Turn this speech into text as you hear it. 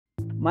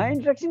My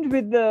interactions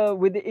with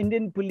the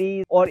Indian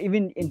police or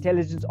even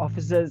intelligence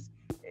officers,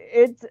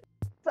 it's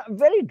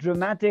very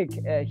dramatic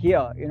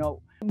here. You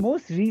know,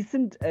 most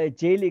recent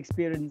jail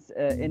experience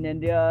in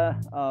India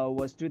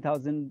was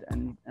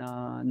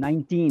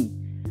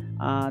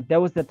 2019.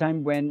 That was the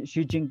time when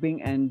Xi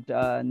Jinping and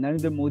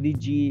Narendra Modi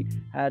ji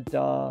had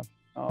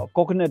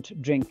coconut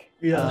drink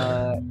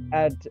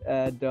at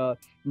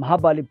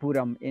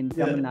Mahabalipuram in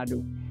Tamil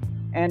Nadu.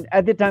 And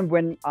at the time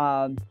when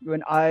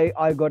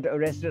I got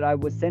arrested, I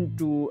was sent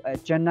to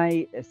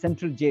Chennai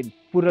Central Jail,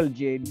 Pural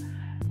Jail.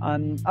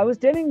 I was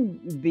telling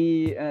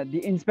the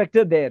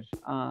inspector there,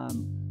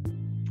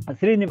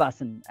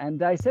 Srinivasan,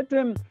 and I said to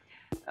him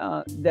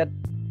that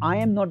I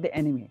am not the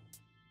enemy.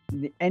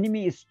 The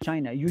enemy is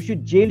China. You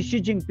should jail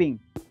Xi Jinping.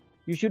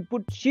 You should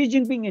put Xi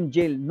Jinping in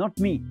jail, not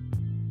me.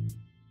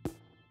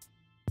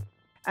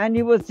 And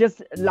he was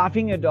just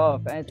laughing it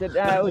off. I said,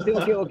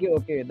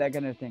 okay, that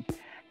kind of thing.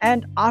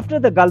 And after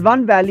the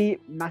Galwan Valley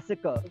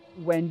massacre,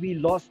 when we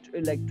lost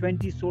like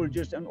 20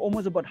 soldiers and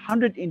almost about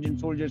 100 Indian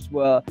soldiers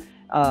were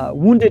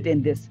wounded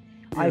in this,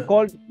 I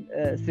called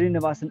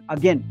Srinivasan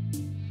again.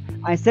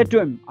 I said to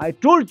him, I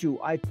told you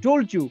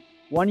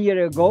 1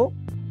 year ago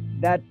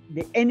that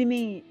the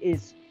enemy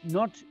is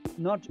not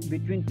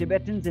between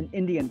Tibetans and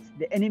Indians.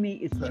 The enemy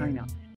is China.